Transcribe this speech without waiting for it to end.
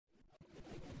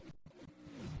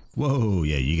Whoa,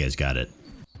 yeah, you guys got it.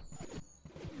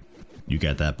 You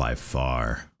got that by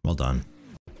far. Well done.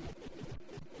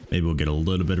 Maybe we'll get a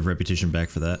little bit of reputation back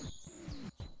for that.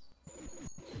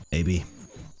 Maybe.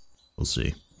 We'll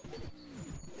see.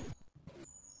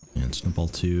 And Snowball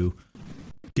 2.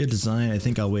 Good design. I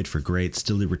think I'll wait for Great.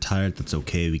 Stilly retired. That's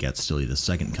okay. We got Stilly the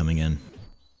second coming in.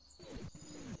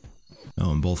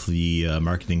 Oh, and both of the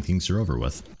marketing things are over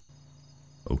with.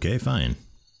 Okay, fine.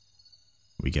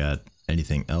 We got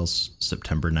anything else?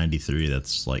 September 93,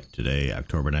 that's like today.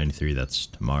 October 93, that's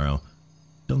tomorrow.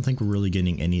 Don't think we're really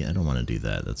getting any. I don't want to do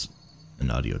that. That's an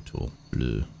audio tool.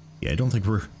 Bleh. Yeah, I don't think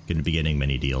we're going to be getting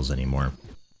many deals anymore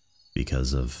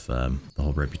because of the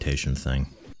whole reputation thing.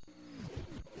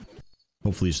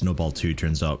 Hopefully Snowball 2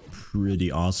 turns out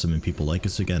pretty awesome and people like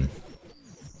us again.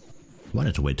 I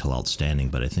wanted to wait till Outstanding,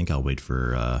 but I think I'll wait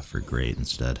for Great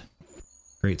instead.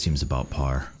 Great seems about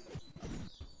par.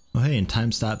 Oh hey, and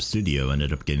Time Stop Studio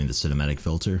ended up getting the cinematic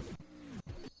filter.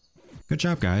 Good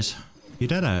job, guys. You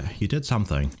did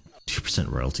something.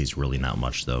 2% royalties really not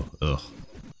much though. Ugh.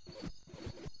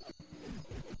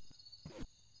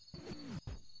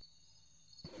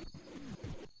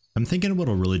 I'm thinking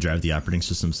what'll really drive the operating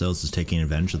system sales is taking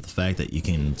advantage of the fact that you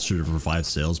can sort of revive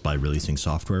sales by releasing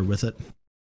software with it.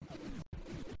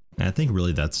 And I think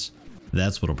really that's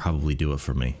what'll probably do it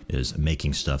for me, is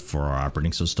making stuff for our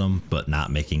operating system, but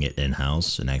not making it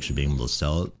in-house and actually being able to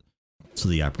sell it. So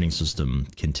the operating system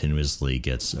continuously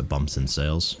gets bumps in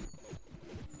sales.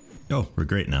 Oh, we're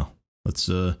great now. Let's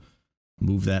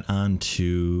move that on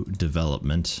to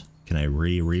development. Can I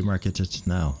remarket it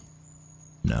now?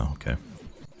 No, okay.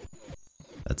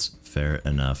 That's fair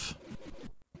enough.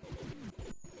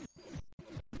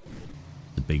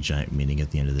 The big giant meeting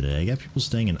at the end of the day. I got people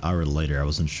staying an hour later. I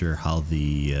wasn't sure how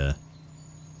the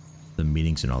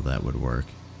meetings and all that would work.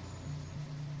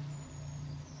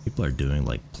 People are doing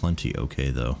like plenty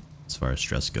okay though, as far as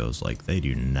stress goes. Like they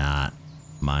do not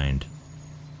mind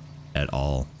at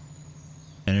all.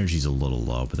 Energy's a little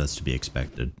low, but that's to be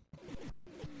expected.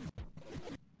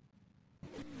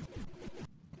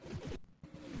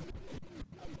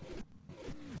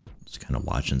 Just kind of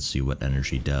watch and see what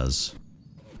energy does.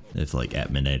 If like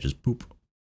at midnight just poop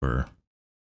or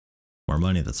more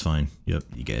money, that's fine. Yep,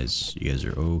 you guys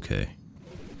are okay.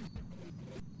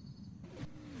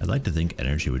 I'd like to think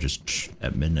energy would just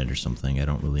at midnight or something. I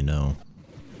don't really know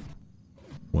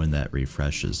when that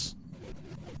refreshes.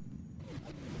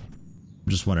 I'm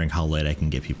just wondering how late I can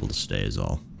get people to stay is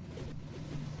all.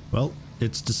 Well,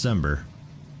 it's December.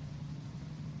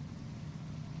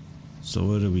 So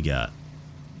what do we got?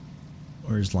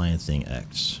 Where's Lion Thing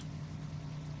X?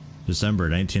 December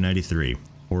 1993.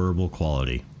 Horrible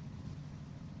quality.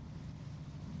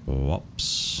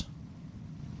 Whoops.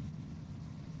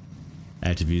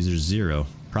 Active users 0.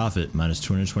 Profit minus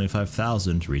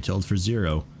 225,000. Retailed for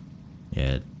 0.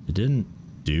 Yeah, it didn't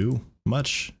do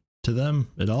much to them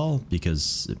at all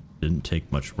because it didn't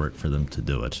take much work for them to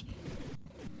do it.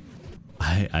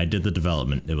 I did the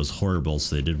development. It was horrible,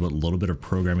 so they did what little bit of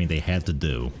programming they had to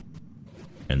do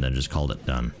and then just called it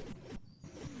done.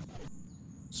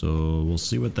 So we'll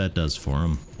see what that does for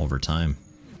them over time.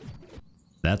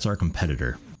 That's our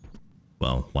competitor.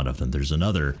 Well, one of them. There's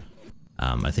another.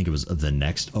 I think it was the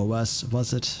Next OS,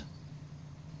 was it?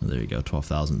 Oh, there you go,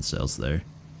 12,000 sales there.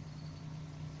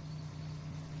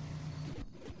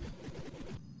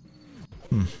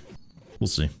 We'll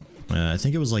see. I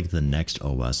think it was like the Next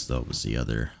OS, though, was the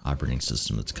other operating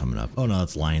system that's coming up. Oh no,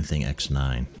 it's Lion Thing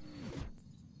X9.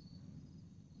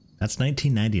 That's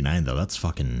 1999, though. That's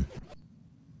fucking...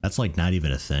 That's like not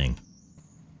even a thing.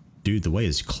 Dude, the way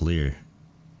is clear.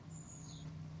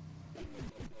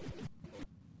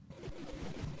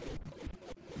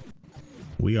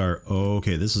 We are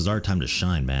okay. This is our time to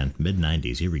shine, man.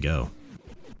 Mid-90s. Here we go.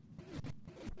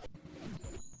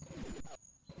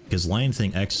 Because Lion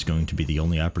Thing X is going to be the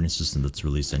only operating system that's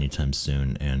released anytime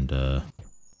soon, and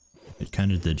it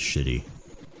kind of did shitty.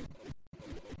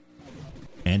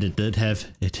 And it did have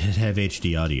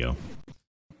HD audio.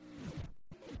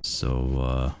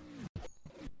 So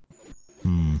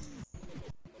can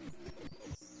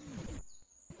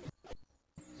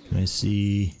I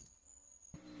see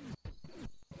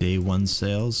day one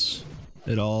sales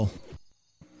at all?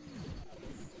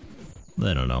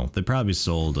 I don't know. They probably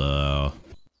sold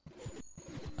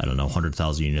I don't know,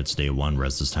 100,000 units day one,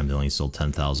 whereas this time they only sold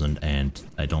 10,000, and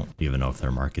I don't even know if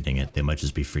they're marketing it. They might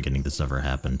just be forgetting this ever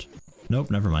happened. Nope,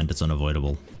 never mind, it's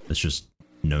unavoidable. It's just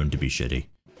known to be shitty.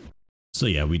 So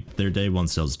yeah, their day one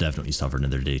sales definitely suffered,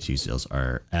 and their day two sales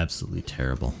are absolutely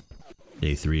terrible.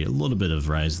 Day three, a little bit of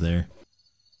rise there.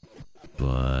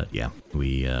 But yeah,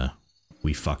 we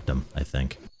fucked them, I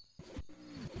think.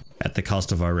 At the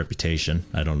cost of our reputation.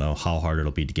 I don't know how hard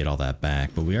it'll be to get all that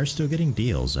back, but we are still getting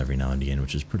deals every now and again,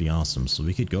 which is pretty awesome. So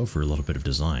we could go for a little bit of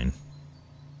design.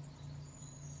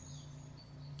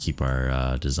 Keep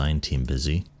our design team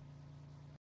busy.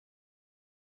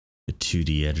 A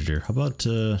 2D editor. How about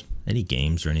any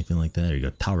games or anything like that? There you go.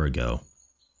 Tower Go.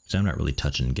 Because I'm not really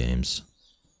touching games.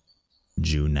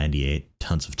 June 98.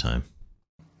 Tons of time.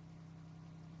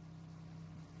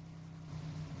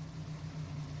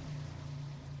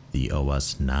 The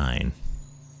OS 9.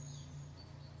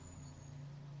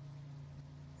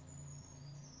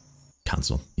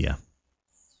 Console, yeah.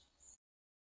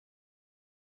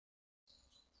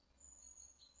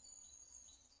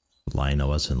 Lion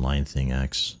OS and Lion Thing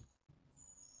X.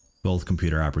 Both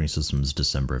computer operating systems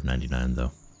December of 99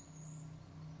 though.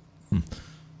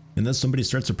 Unless somebody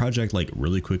starts a project like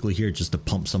really quickly here just to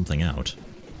pump something out.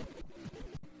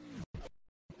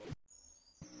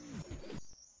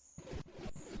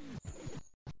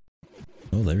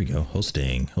 Oh, there we go.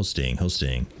 Hosting.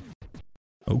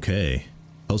 Okay.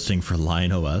 Hosting for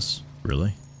Lion OS?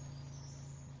 Really?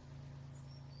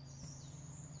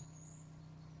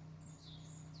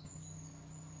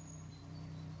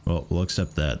 Well, we'll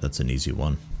accept that. That's an easy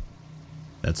one.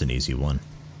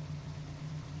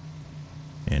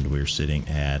 And we're sitting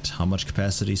at how much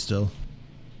capacity still?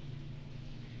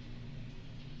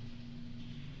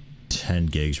 10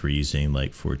 gigs. We're using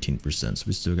like 14%, so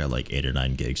we still got like 8 or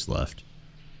 9 gigs left.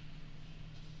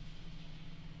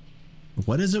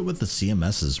 What is it with the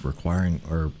CMSs requiring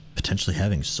or potentially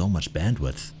having so much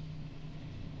bandwidth?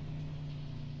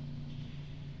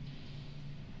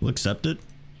 We'll accept it.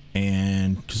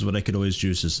 And because what I could always do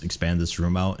is just expand this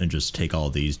room out and just take all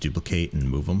of these, duplicate and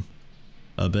move them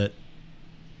a bit.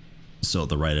 So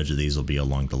the right edge of these will be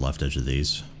along the left edge of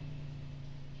these.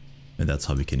 And that's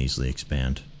how we can easily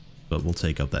expand. But we'll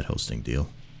take up that hosting deal.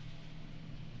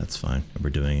 That's fine.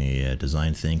 We're doing a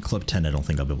design thing. Clip 10 I don't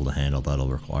think I'll be able to handle. That'll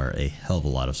require a hell of a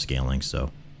lot of scaling, so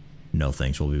no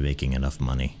thanks. We'll be making enough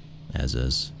money as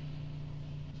is.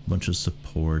 Bunch of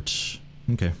support.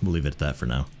 Okay, we'll leave it at that for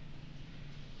now.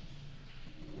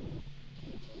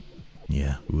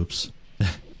 Yeah, whoops.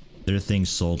 There are things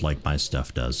sold like my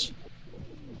stuff does.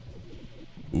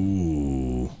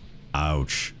 Ooh,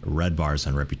 ouch. Red bars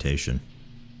on reputation.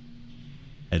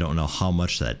 I don't know how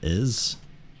much that is.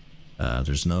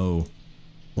 There's no,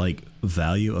 like,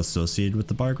 value associated with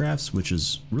the bar graphs, which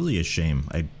is really a shame.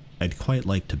 I'd quite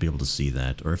like to be able to see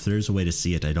that, or if there is a way to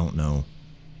see it, I don't know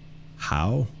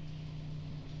how.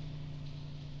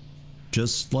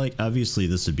 Just, like, obviously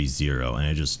this would be 0, and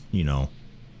I just, you know,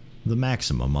 the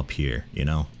maximum up here, you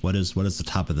know? What is the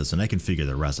top of this? And I can figure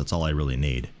the rest, that's all I really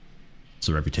need.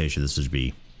 So reputation, this would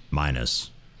be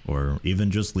minus, or even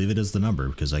just leave it as the number,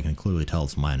 because I can clearly tell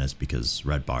it's minus because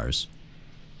red bars.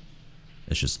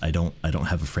 It's just I don't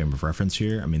have a frame of reference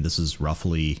here. I mean, this is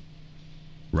roughly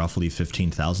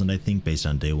 15,000 I think based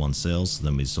on day 1 sales. So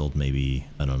then we sold maybe,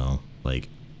 I don't know, like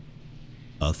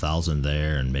 1,000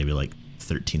 there and maybe like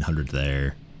 1,300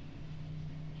 there.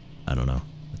 I don't know.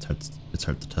 It's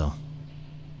hard to tell.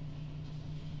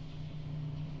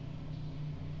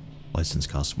 License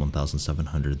cost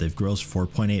 1,700. They've grossed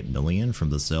 4.8 million from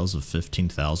the sales of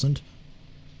 15,000.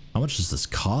 How much does this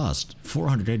cost?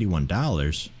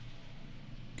 $481.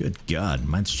 Good God,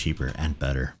 mine's cheaper and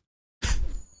better.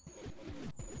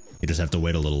 You just have to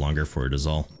wait a little longer for it is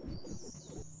all.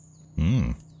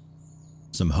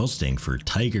 Some hosting for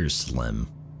Tiger Slim.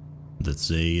 That's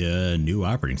a new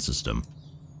operating system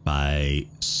by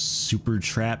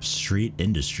Supertrap Street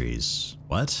Industries.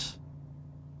 What?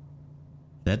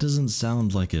 That doesn't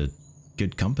sound like a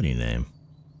good company name.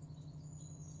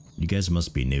 You guys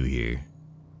must be new here.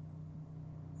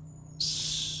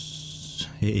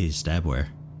 Hey, Stabware.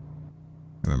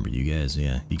 Remember you guys,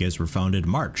 yeah. You guys were founded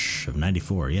March of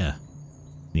 94, yeah.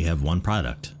 You have one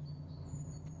product.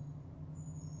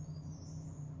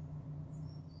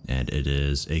 And it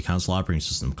is a console operating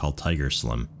system called Tiger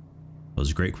Slim. It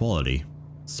was great quality.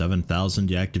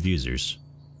 7,000 active users.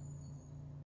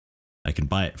 I can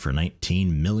buy it for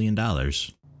 $19 million. No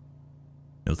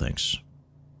thanks.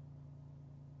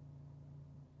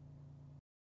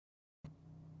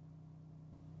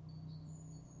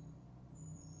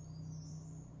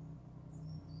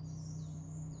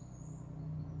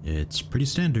 It's pretty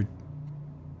standard.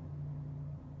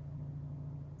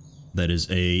 That is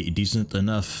a decent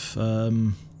enough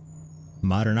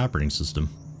modern operating system.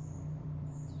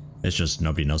 It's just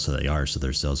nobody knows who they are, so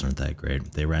their sales aren't that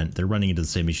great. They're running into the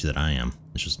same issue that I am.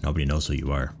 It's just nobody knows who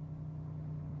you are.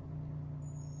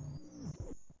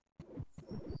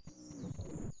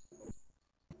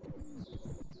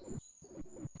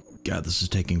 God, this is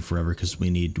taking forever because we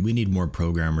need more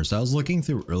programmers. I was looking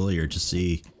through earlier to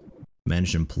see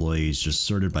managed employees just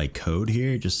sorted by code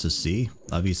here just to see.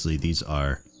 Obviously, these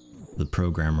are the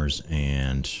programmers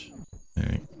and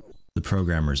the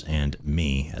programmers and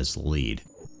me as the lead.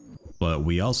 But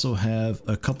we also have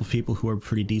a couple people who are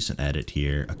pretty decent at it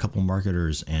here. A couple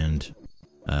marketers and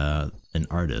an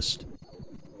artist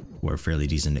who are fairly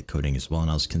decent at coding as well.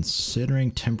 And I was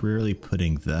considering temporarily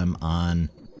putting them on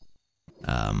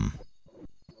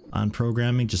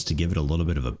programming just to give it a little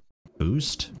bit of a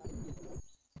boost.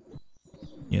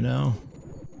 You know?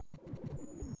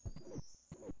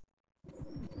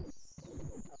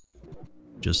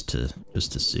 Just to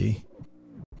see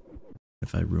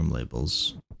if I room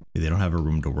labels. They don't have a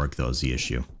room to work though is the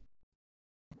issue.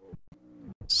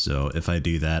 So if I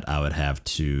do that, I would have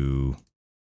to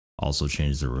also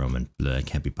change the room, and I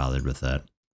can't be bothered with that.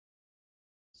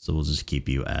 So we'll just keep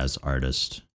you as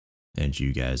artist and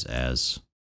you guys as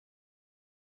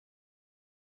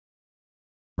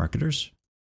marketers.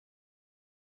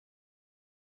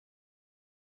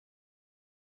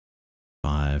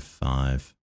 Five,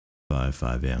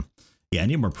 yeah. Yeah, I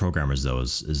need more programmers though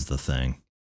is the thing.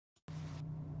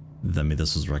 I mean,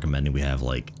 this was recommending we have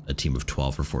like a team of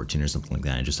 12 or 14 or something like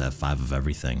that. I just have 5 of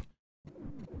everything.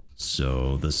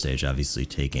 So this stage obviously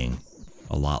taking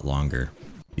a lot longer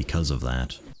because of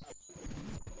that.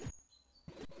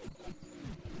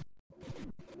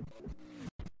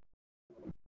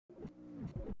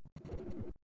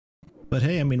 But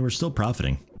hey, I mean, we're still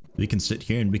profiting. We can sit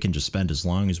here and we can just spend as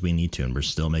long as we need to and we're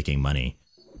still making money.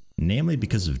 Namely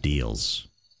because of deals.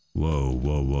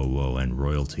 Whoa, and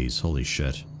royalties, holy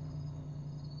shit.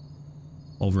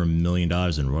 Over $1 million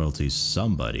in royalties.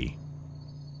 Somebody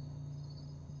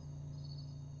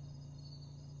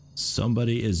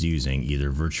is using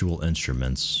either virtual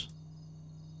instruments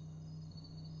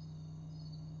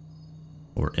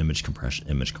or image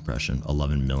compression.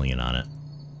 11 million on it.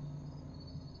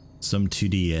 Some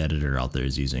 2D editor out there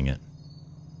is using it.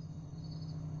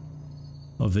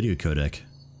 Oh, video codec.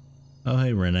 Oh,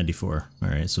 hey, we're at 94.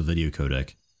 Alright, so video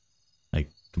codec. I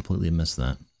completely missed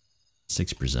that.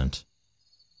 6%.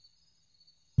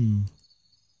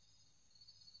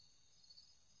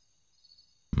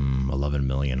 11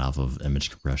 million off of image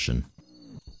compression.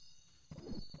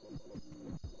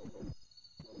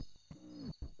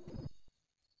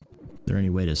 Is there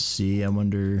any way to see, I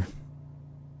wonder?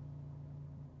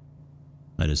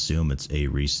 I'd assume it's a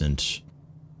recent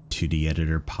 2D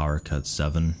editor, PowerCut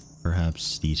 7,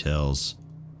 perhaps. Details,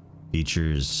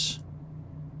 features,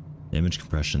 image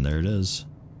compression, there it is.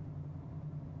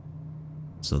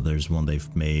 So there's one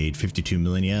they've made, 52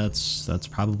 million, yeah, that's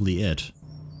probably it.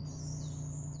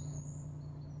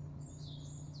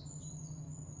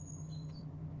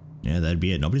 Yeah, that'd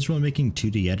be it. Nobody's really making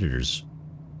 2D editors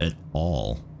at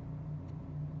all.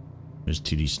 There's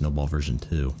 2D Snowball version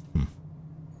 2.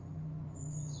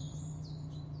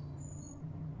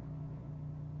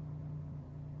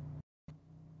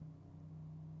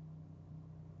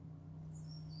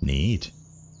 Neat.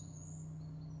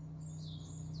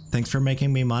 Thanks for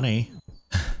making me money.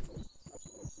 How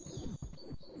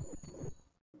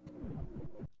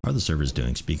are the servers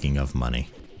doing, speaking of money?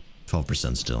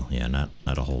 12% still. Yeah, not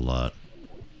a whole lot.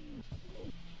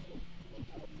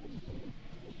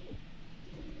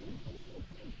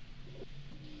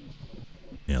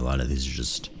 Yeah, a lot of these are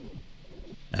just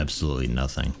absolutely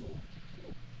nothing.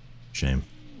 Shame.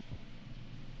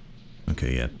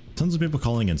 Okay, yeah. Tons of people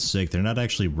calling in sick. They're not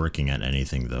actually working on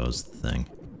anything though, is the thing.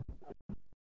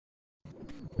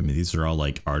 I mean, these are all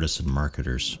like artists and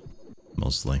marketers,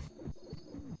 mostly.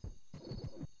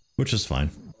 Which is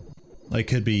fine. I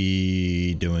could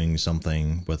be doing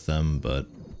something with them, but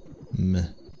meh.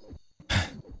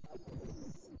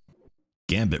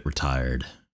 Gambit retired.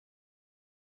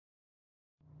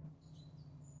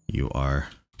 You are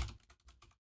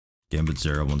Gambit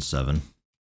 017.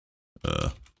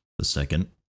 The second.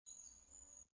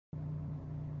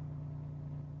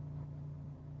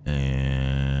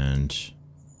 And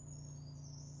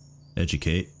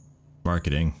educate,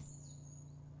 marketing,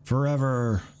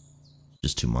 forever.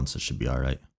 Just 2 months, it should be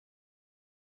alright.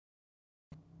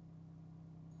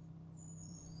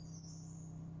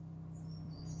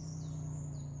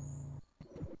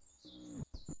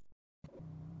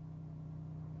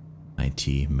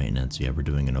 IT, maintenance, yeah, we're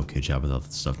doing an okay job with all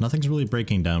that stuff. Nothing's really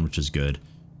breaking down, which is good.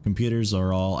 Computers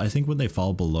are all, I think when they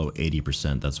fall below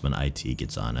 80%, that's when IT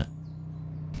gets on it.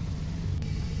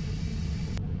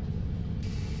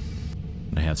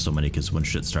 I have so many because when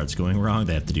shit starts going wrong,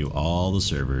 they have to do all the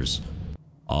servers,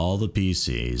 all the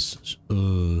PCs,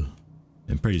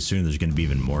 and pretty soon there's going to be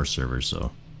even more servers,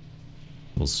 so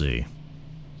We'll see.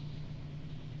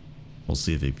 We'll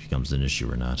see if it becomes an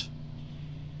issue or not.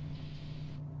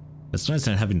 It's nice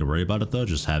not having to worry about it though,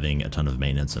 just having a ton of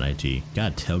maintenance and IT.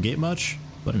 God, tailgate much?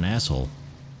 What an asshole.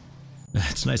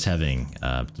 It's nice having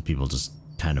the people just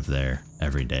kind of there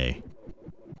every day.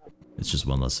 It's just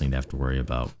one less thing to have to worry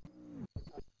about.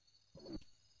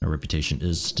 Our reputation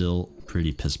is still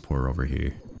pretty piss poor over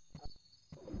here.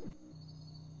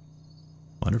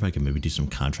 Wonder if I can maybe do some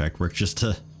contract work just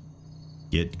to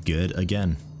get good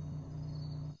again.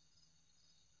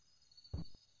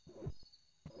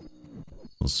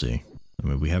 We'll see. I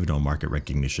mean, we have no market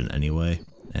recognition anyway,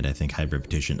 and I think high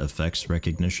reputation affects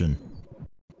recognition.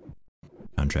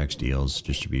 Contracts, deals,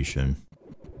 distribution.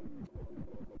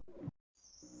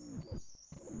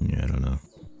 Yeah, I don't know.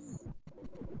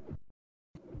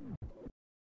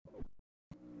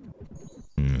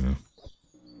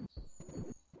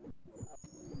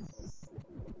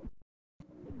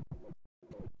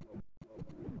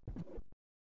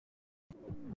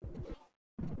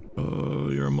 Oh,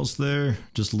 you're almost there.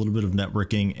 Just a little bit of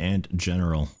networking and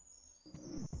general.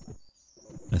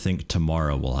 I think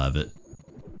tomorrow we'll have it.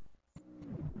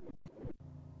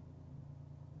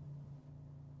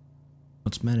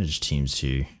 Let's manage teams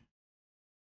here.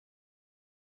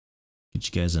 Get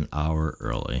you guys an hour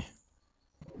early.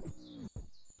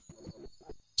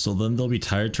 So then they'll be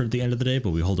tired toward the end of the day, but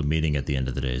we hold a meeting at the end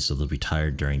of the day, so they'll be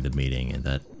tired during the meeting, and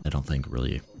that I don't think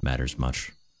really matters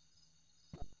much.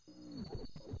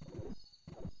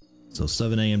 So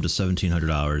 7 AM to 1700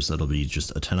 hours, that'll be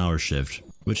just a 10-hour shift,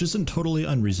 which isn't totally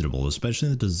unreasonable,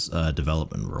 especially in the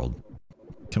development world.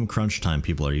 Come crunch time,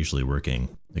 people are usually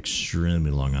working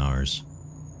extremely long hours.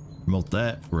 Promote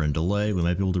that, we're in delay, we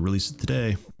might be able to release it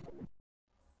today.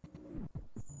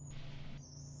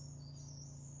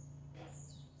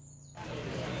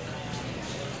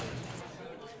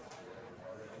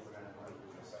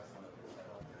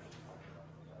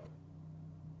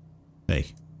 Hey,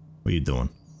 what are you doing?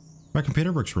 My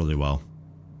computer works really well.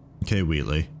 Okay,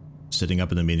 Wheatley. Sitting up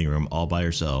in the meeting room all by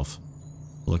yourself.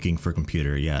 Looking for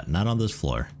computer. Yeah, not on this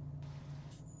floor.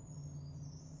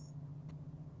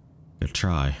 Good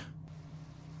try.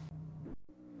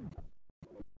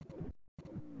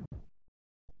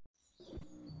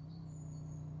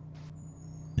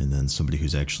 And then somebody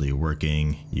who's actually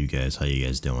working. You guys, how you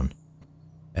guys doing?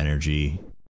 Energy,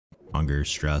 hunger,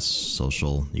 stress,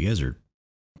 social. You guys are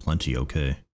plenty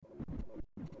okay.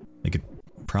 I could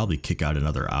probably kick out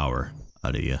another hour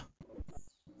out of you.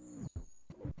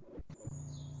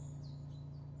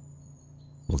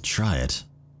 We'll try it.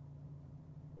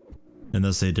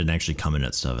 Unless they didn't actually come in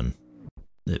at 7.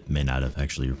 It may not have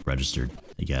actually registered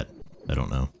yet. I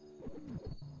don't know.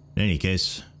 In any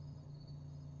case,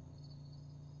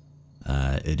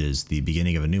 it is the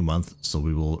beginning of a new month, so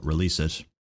we will release it.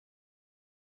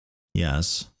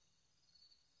 Yes.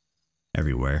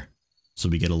 Everywhere. So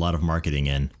we get a lot of marketing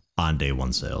in on day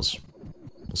 1 sales.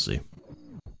 We'll see.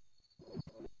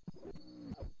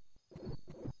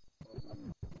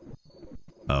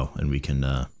 Oh, and we can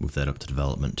move that up to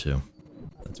development too.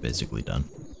 That's basically done.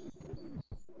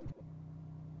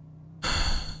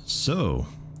 So,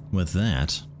 with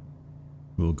that,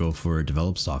 we'll go for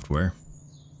develop software.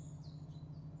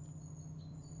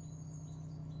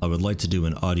 I would like to do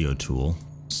an audio tool.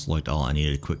 Select all. I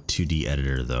need a quick 2D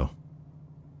editor though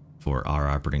for our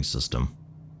operating system.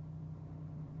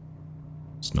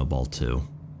 Snowball 2.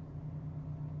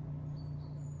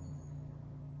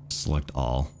 Select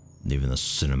all. And even the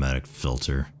cinematic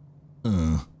filter.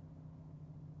 Should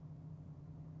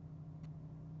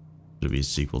be a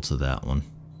sequel to that one.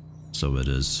 So it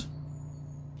is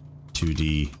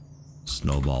 2D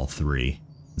Snowball 3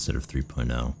 instead of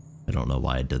 3.0. I don't know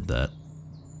why I did that.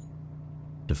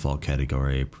 Default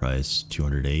category, price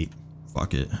 208.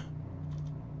 Fuck it.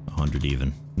 100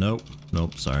 even. Nope.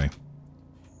 Nope, sorry.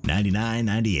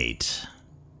 99.98.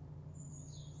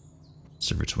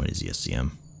 Server 20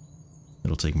 ZSCM.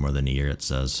 It'll take more than a year, it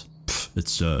says. It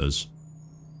says.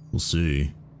 We'll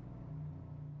see.